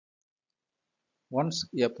Once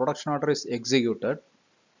a production order is executed,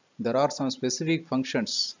 there are some specific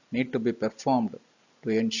functions need to be performed to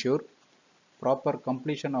ensure proper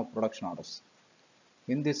completion of production orders.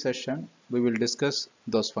 In this session, we will discuss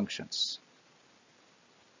those functions.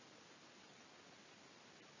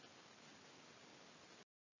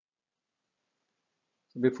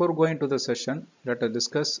 Before going to the session, let us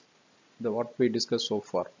discuss what we discussed so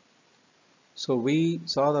far. So we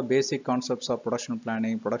saw the basic concepts of production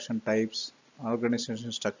planning, production types,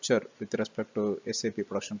 organization structure with respect to SAP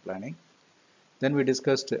production planning. Then we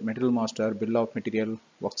discussed material master, bill of material,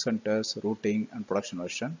 work centers, routing, and production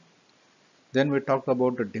version. Then we talked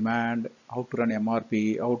about the demand, how to run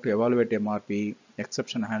MRP, how to evaluate MRP,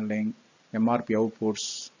 exception handling, MRP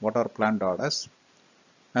outputs, what are planned orders.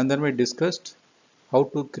 And then we discussed how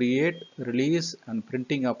to create, release, and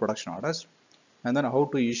printing of production orders, and then how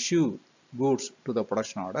to issue goods to the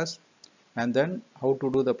production orders, and then how to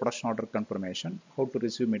do the production order confirmation, how to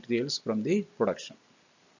receive materials from the production.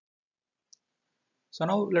 So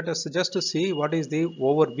now let us just see what is the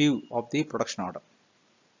overview of the production order.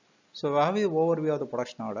 So we have the overview of the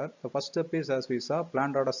production order. The first step is, as we saw,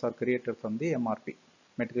 planned orders are created from the MRP,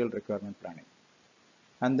 material requirement planning.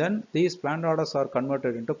 And then these planned orders are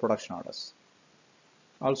converted into production orders.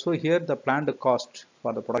 Also here the planned cost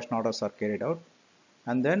for the production orders are carried out.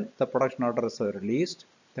 And then the production orders are released.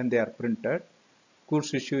 Then they are printed.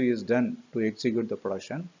 Goods issue is done to execute the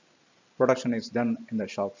production. Production is done in the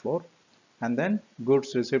shop floor. And then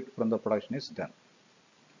goods received from the production is done.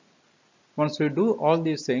 Once we do all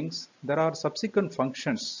these things, there are subsequent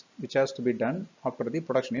functions which has to be done after the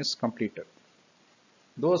production is completed.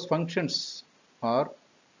 Those functions are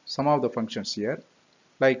some of the functions here,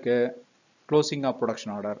 like closing of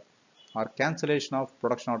production order, or cancellation of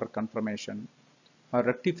production order confirmation, or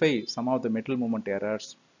rectify some of the material movement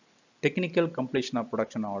errors, technical completion of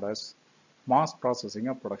production orders, mass processing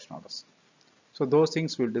of production orders. So those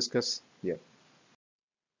things we'll discuss here.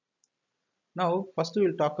 Now first we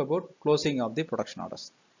will talk about closing of the production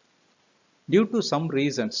orders. Due to some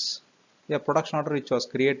reasons, a production order which was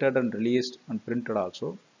created and released and printed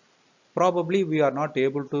also, probably we are not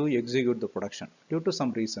able to execute the production due to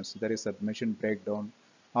some reasons. There is a machine breakdown,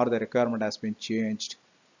 or the requirement has been changed,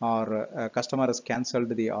 or a customer has cancelled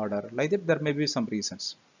the order. Like that, there may be some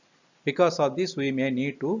reasons. Because of this, we may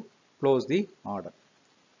need to close the order.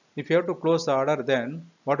 If you have to close the order, then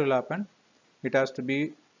what will happen? It has to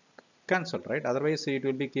be cancelled, right? Otherwise, it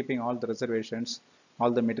will be keeping all the reservations,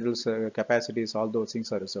 all the materials capacities, all those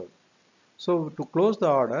things are reserved. So to close the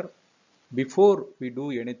order, before we do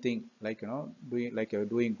anything, like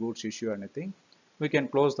doing goods issue or anything, we can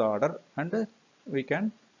close the order and we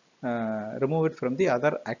can remove it from the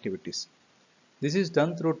other activities. This is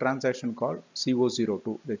done through transaction called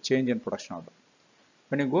CO02, the change in production order.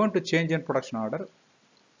 When you go into change in production order,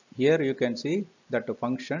 here you can see that the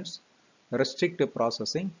functions restrict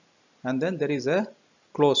processing, and then there is a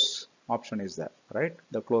close option is there, right?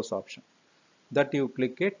 The close option that you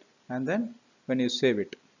click it, and then when you save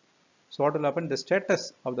it, so what will happen? The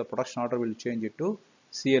status of the production order will change it to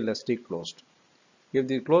CLST closed. If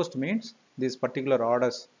the closed means these particular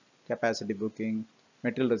orders, capacity booking,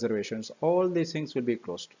 material reservations, all these things will be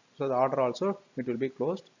closed. So the order also, it will be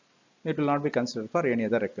closed. It will not be considered for any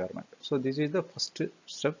other requirement. So this is the first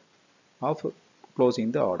step of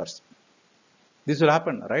closing the orders. This will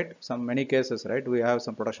happen, right? Many cases, right? We have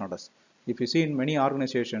some production orders. If you see in many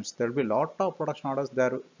organizations, there will be a lot of production orders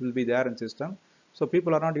there will be there in system. So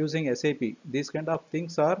people are not using SAP. These kind of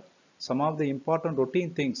things are some of the important routine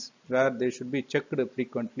things where they should be checked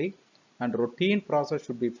frequently, and routine process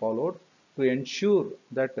should be followed to ensure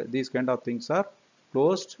that these kind of things are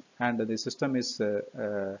closed and the system is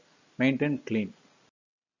maintained clean.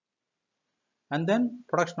 And then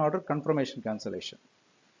production order confirmation cancellation.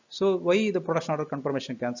 So why the production order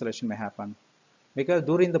confirmation cancellation may happen? Because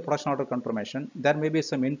during the production order confirmation, there may be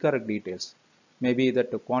some incorrect details. Maybe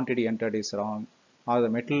that the quantity entered is wrong, or the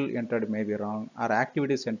metal entered may be wrong, or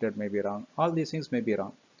activities entered may be wrong. All these things may be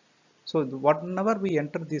wrong. So whenever we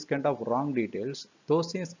enter these kind of wrong details,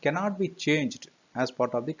 those things cannot be changed as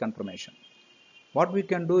part of the confirmation. What we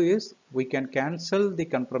can do is we can cancel the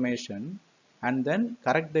confirmation and then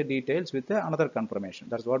correct the details with another confirmation.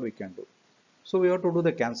 That's what we can do. So we have to do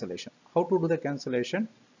the cancellation. How to do the cancellation?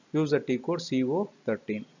 Use the T code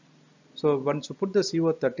CO13. So once you put the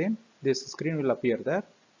CO13, this screen will appear there.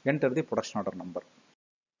 Enter the production order number.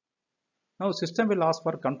 Now system will ask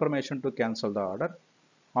for confirmation to cancel the order.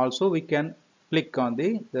 Also we can click on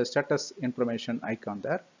the status information icon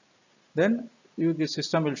there. Then the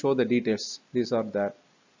system will show the details. These are there.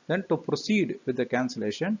 Then to proceed with the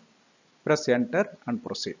cancellation, press enter and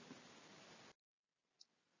proceed.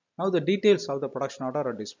 Now the details of the production order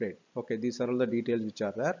are displayed. Okay, these are all the details which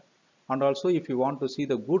are there. And also if you want to see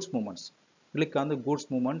the goods movements, click on the goods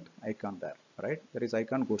movement icon there, right? There is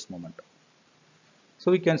icon goods movement.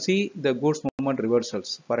 So we can see the goods movement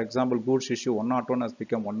reversals. For example, goods issue 101 has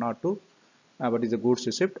become 102, what is the goods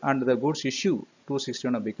receipt, and the goods issue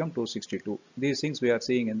 261 have become 262. These things we are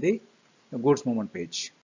seeing in the goods movement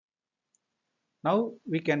page. Now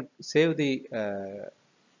we can save the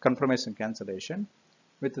confirmation cancellation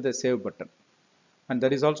with the save button, and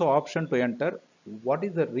there is also option to enter what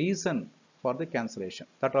is the reason for the cancellation.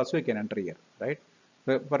 That also you can enter here, right?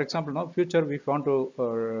 For example, now future we want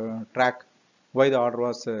to track why the order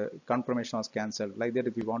was confirmation was cancelled, like that.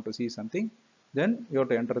 If you want to see something, then you have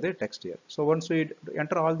to enter the text here. So once we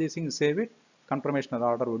enter all these things, save it, confirmation of the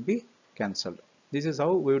order would be cancelled. This is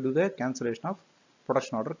how we do the cancellation of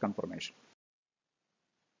production order confirmation.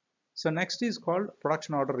 So next is called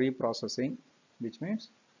production order reprocessing, which means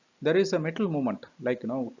there is a metal movement like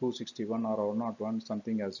 261 or 101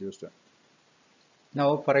 something as used.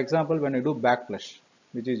 Now for example, when you do backflush,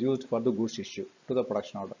 which is used for the goods issue to the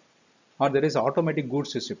production order, or there is automatic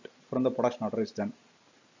goods receipt from the production order is done.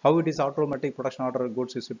 How it is automatic production order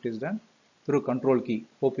goods receipt is done? Through control key.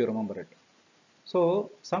 Hope you remember it.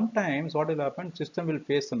 So sometimes what will happen, system will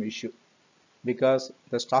face some issue because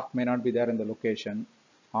the stock may not be there in the location,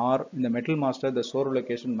 or in the metal master the store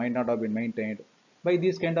location might not have been maintained. By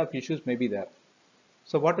these kind of issues may be there.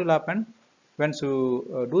 So what will happen, once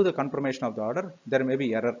you do the confirmation of the order, there may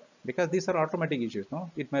be error because these are automatic issues.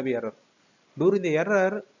 No, it may be error. During the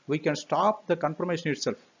error, we can stop the confirmation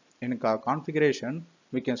itself. In configuration,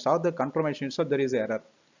 we can stop the confirmation itself. There is error,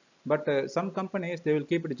 but some companies, they will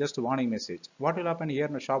keep it just a warning message. What will happen here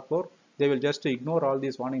in the shop floor? They will just ignore all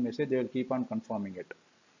these warning message. They will keep on confirming it.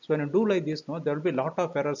 So when you do like this, no, there will be a lot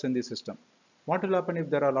of errors in the system. What will happen if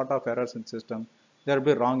there are a lot of errors in the system? There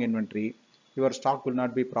will be wrong inventory. Your stock will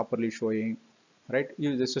not be properly showing, right?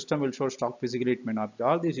 The system will show stock physically, it may not.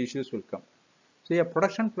 All these issues will come. So a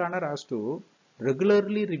production planner has to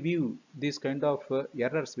regularly review these kind of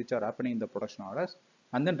errors which are happening in the production orders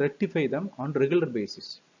and then rectify them on regular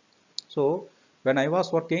basis. So when I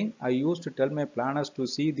was working, I used to tell my planners to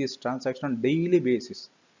see this transaction on daily basis.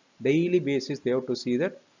 Daily basis, they have to see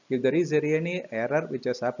that if there is any error which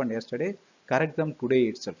has happened yesterday, correct them today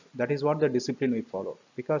itself. That is what the discipline we follow.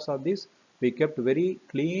 Because of this, we kept very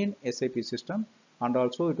clean SAP system, and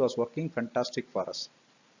also it was working fantastic for us.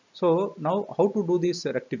 So now how to do this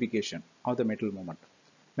rectification of the metal movement?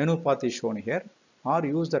 Menu path is shown here, or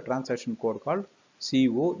use the transaction code called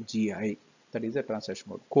COGI. That is the transaction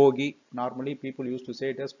code. COGI. Normally people used to say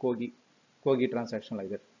it as COGI. COGI transaction like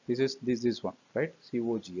that. This is one, right?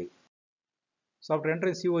 COGI. So after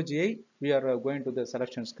entering COGI, we are going to the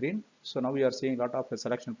selection screen. So now we are seeing a lot of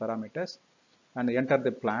selection parameters and enter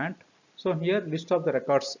the plant. So here list of the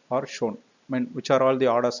records are shown. I mean, which are all the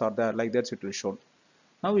orders are there, like that it will shown.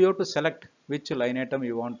 Now you have to select which line item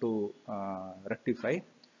you want to rectify,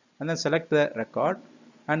 and then select the record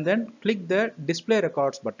and then click the display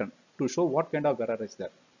records button to show what kind of error is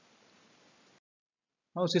there.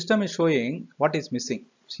 Now system is showing what is missing.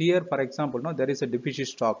 Here for example, now there is a deficient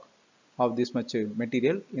stock of this much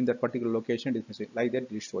material in that particular location, it is missing, like that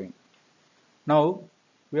it is showing. Now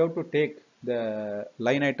we have to take the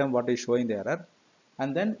line item what is showing the error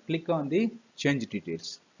and then click on the change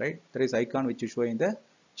details, right? There is icon which is showing the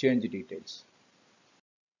change details.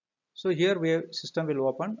 So here system will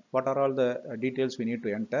open what are all the details we need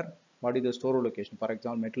to enter. What is the store location? For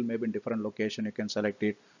example, metal may be in different location, you can select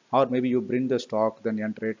it, or maybe you bring the stock then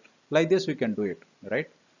enter it. Like this we can do it, right?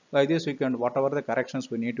 Like this we can, whatever the corrections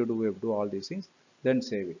we need to do, we have to do all these things, then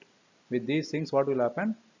save it. With these things what will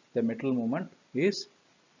happen? The metal movement is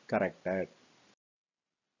corrected.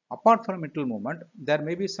 Apart from metal movement, there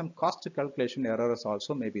may be some cost calculation errors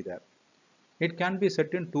also may be there. It can be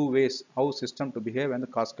set in two ways how system to behave when the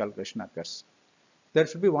cost calculation occurs. There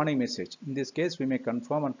should be warning message. In this case, we may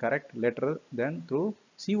confirm and correct later than through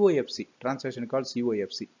COFC, transaction called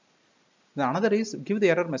COFC. The another is give the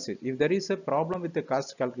error message. If there is a problem with the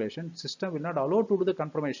cost calculation, system will not allow to do the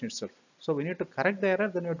confirmation itself. So we need to correct the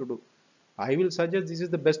error, then we have to do. I will suggest this is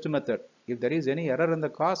the best method. If there is any error in the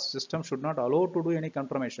cost, system should not allow to do any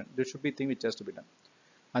confirmation. This should be thing which has to be done.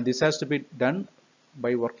 And this has to be done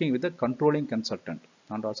by working with the controlling consultant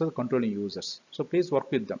and also the controlling users. So please work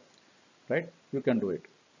with them, right? You can do it.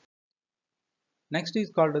 Next is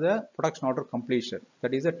called the production order completion.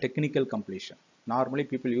 That is a technical completion. Normally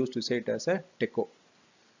people used to say it as a TECO.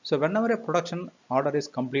 So whenever a production order is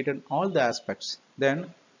completed all the aspects,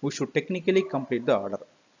 then we should technically complete the order.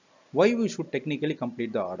 Why we should technically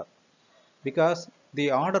complete the order? Because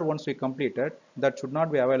the order once we completed, that should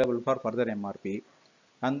not be available for further MRP,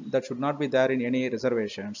 and that should not be there in any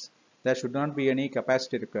reservations. There should not be any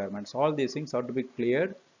capacity requirements. All these things have to be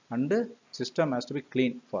cleared and the system has to be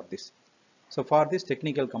clean for this. So for this,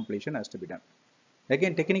 technical completion has to be done.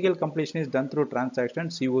 Again, technical completion is done through transaction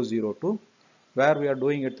CO02, where we are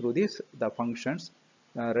doing it through the functions,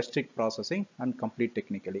 restrict processing and complete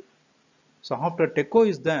technically. So after TECO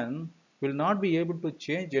is done, we will not be able to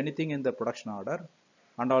change anything in the production order,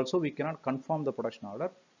 and also we cannot confirm the production order.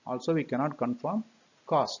 Also we cannot confirm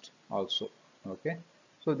cost also. Okay.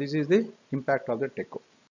 So this is the impact of the TECO.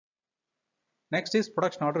 Next is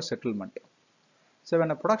production order settlement. So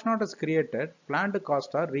when a production order is created, planned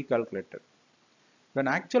costs are recalculated. When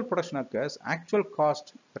actual production occurs, actual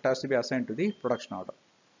cost that has to be assigned to the production order.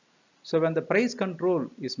 So when the price control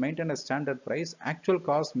is maintained as standard price, actual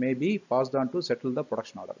cost may be passed on to settle the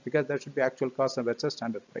production order, because there should be actual cost versus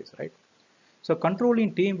standard price, right? So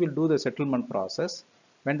controlling team will do the settlement process.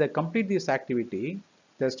 When they complete this activity,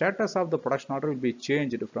 the status of the production order will be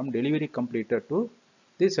changed from delivery completed to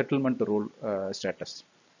the settlement rule status.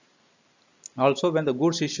 Also, when the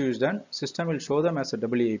goods issue is done, system will show them as a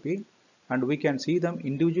WAP, and we can see them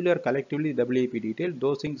individually or collectively WAP detail.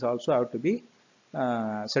 Those things also have to be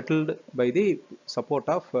settled by the support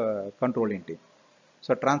of controlling team.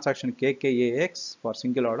 So transaction KKAX for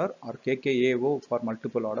single order or KKAO for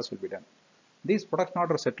multiple orders will be done. This production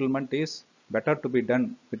order settlement is better to be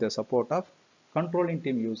done with the support of controlling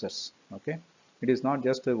team users. Okay, it is not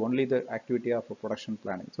just only the activity of production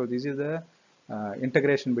planning. So this is the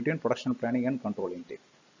integration between production planning and controlling team.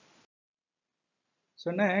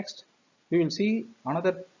 So next we will see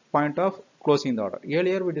another point of closing the order.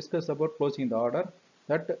 Earlier we discussed about closing the order,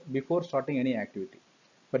 that before starting any activity,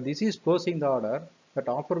 but this is closing the order that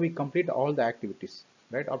after we complete all the activities,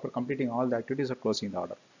 right? After completing all the activities of closing the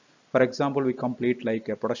order. For example, we complete like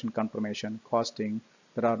a production confirmation, costing,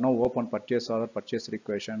 there are no open purchase order, purchase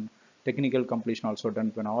requisition, technical completion also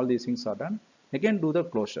done. When all these things are done, again do the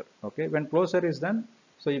closure. Okay, when closure is done,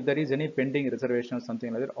 so if there is any pending reservation or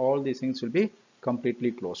something like that, all these things will be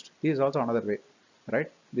completely closed. This is also another way, right?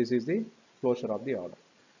 This is the closure of the order.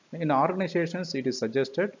 In organizations, it is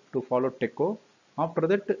suggested to follow TECO. After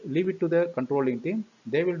that, leave it to the controlling team.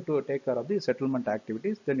 They will take care of the settlement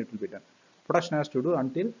activities, then it will be done. Production has to do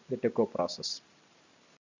until the TECO process.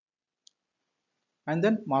 And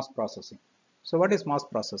then mass processing. So what is mass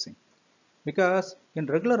processing? Because in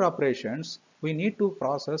regular operations, we need to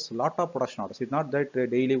process a lot of production orders. It's not that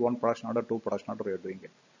daily one production order, two production order we are doing it.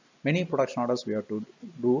 Many production orders we have to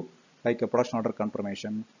do, like a production order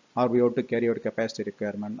confirmation, or we have to carry out capacity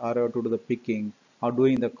requirement, or we have to do the picking, or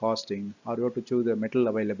doing the costing, or we have to choose the metal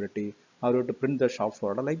availability, or we have to print the shop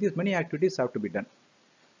order. Like this, many activities have to be done.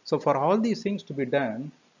 So for all these things to be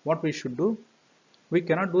done, what we should do? We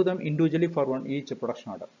cannot do them individually for each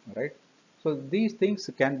production order, right? So these things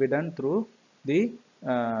can be done through the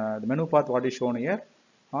menu path what is shown here,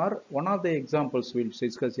 or one of the examples we'll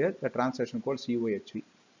discuss here, the transaction called COHV.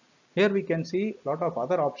 Here we can see a lot of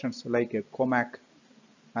other options like a COMAC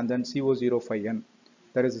and then CO05N.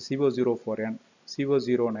 There is a CO04N,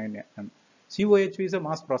 CO09N. COHV is a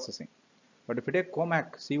mass processing. But if you take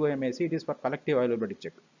COMAC, COMAC, it is for collective availability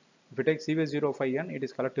check. If you take CO05N, it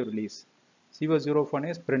is collective release. CO01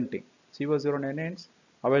 is printing. CO09 is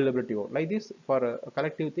availability. Like this, for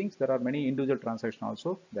collective things, there are many individual transactions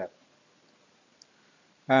also there.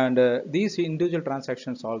 And these individual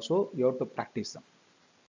transactions also, you have to practice them.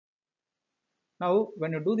 Now,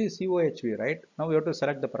 when you do the COHV, right, now you have to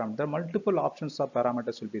select the parameter. Multiple options of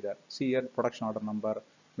parameters will be there. See here, production order number,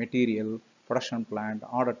 material, production plant,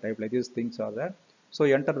 order type, like these things are there. So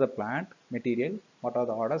you enter the plant, material, what are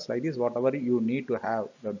the orders, like this, whatever you need to have,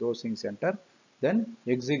 those things enter, then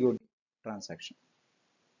execute transaction.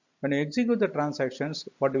 When you execute the transactions,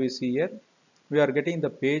 what do we see here? We are getting the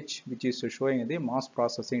page which is showing the mass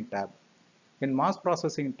processing tab. In mass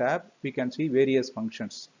processing tab, we can see various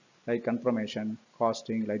functions like confirmation,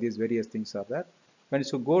 costing, like these various things are there. When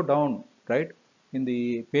you go down, right, in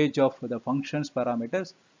the page of the functions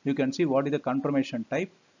parameters, you can see what is the confirmation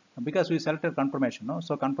type, because we selected confirmation, no?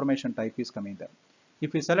 So confirmation type is coming there.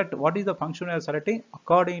 If we select what is the function we are selecting,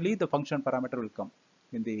 accordingly the function parameter will come.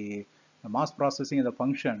 In the mass processing in the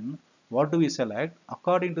function, what do we select?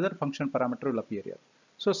 According to that function parameter will appear here.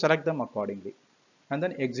 So select them accordingly and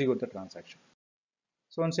then execute the transaction.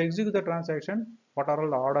 So once you execute the transaction, what are all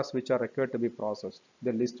the orders which are required to be processed?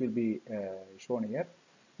 The list will be shown here.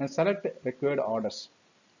 And select required orders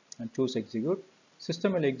and choose execute.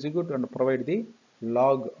 System will execute and provide the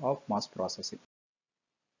log of mass processing.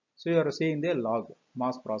 So you are seeing the log,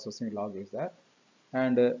 mass processing log is there.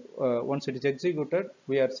 and once it is executed,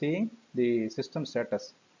 we are seeing the system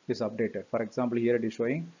status is updated. For example, here it is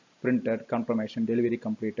showing printed, confirmation, delivery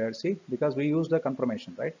completed. See, because we use the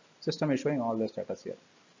confirmation, right? System is showing all the status here.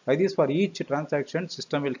 Like this, for each transaction,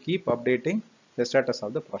 system will keep updating the status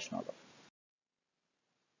of the production order.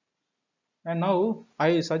 And now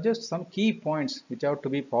I suggest some key points which have to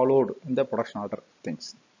be followed in the production order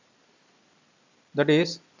things. That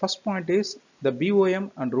is, first point is the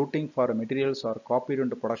BOM and routing for materials are copied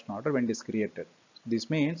into production order when it is created. This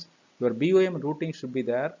means your BOM routing should be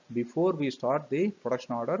there before we start the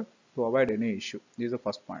production order to avoid any issue. This is the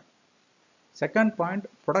first point. Second point,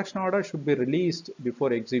 production order should be released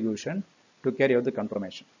before execution to carry out the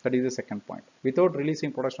confirmation. That is the second point. Without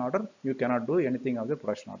releasing production order, you cannot do anything of the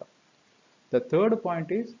production order. The third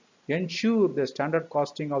point is ensure the standard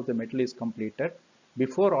costing of the material is completed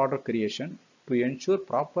before order creation to ensure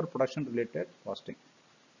proper production related costing,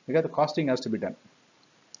 because the costing has to be done.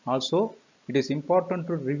 Also, it is important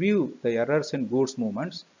to review the errors in goods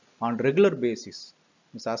movements on regular basis.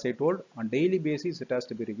 As I told, on daily basis it has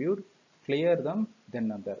to be reviewed, clear them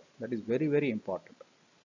then and there. That is very, very important.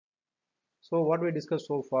 So what we discussed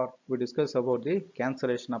so far, we discussed about the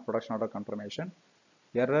cancellation of production order confirmation,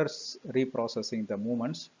 errors reprocessing the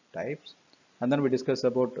movements types, and then we discussed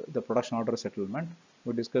about the production order settlement.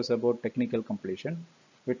 We discussed about technical completion.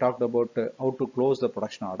 We talked about how to close the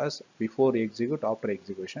production orders before execute, after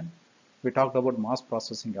execution. We talked about mass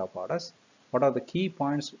processing of orders. What are the key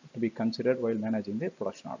points to be considered while managing the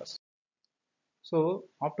production orders? So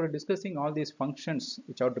after discussing all these functions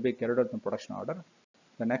which have to be carried out in production order,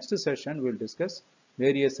 the next session we will discuss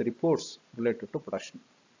various reports related to production.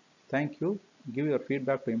 Thank you. Give your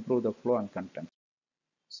feedback to improve the flow and content.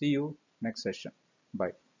 See you next session.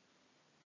 Bye.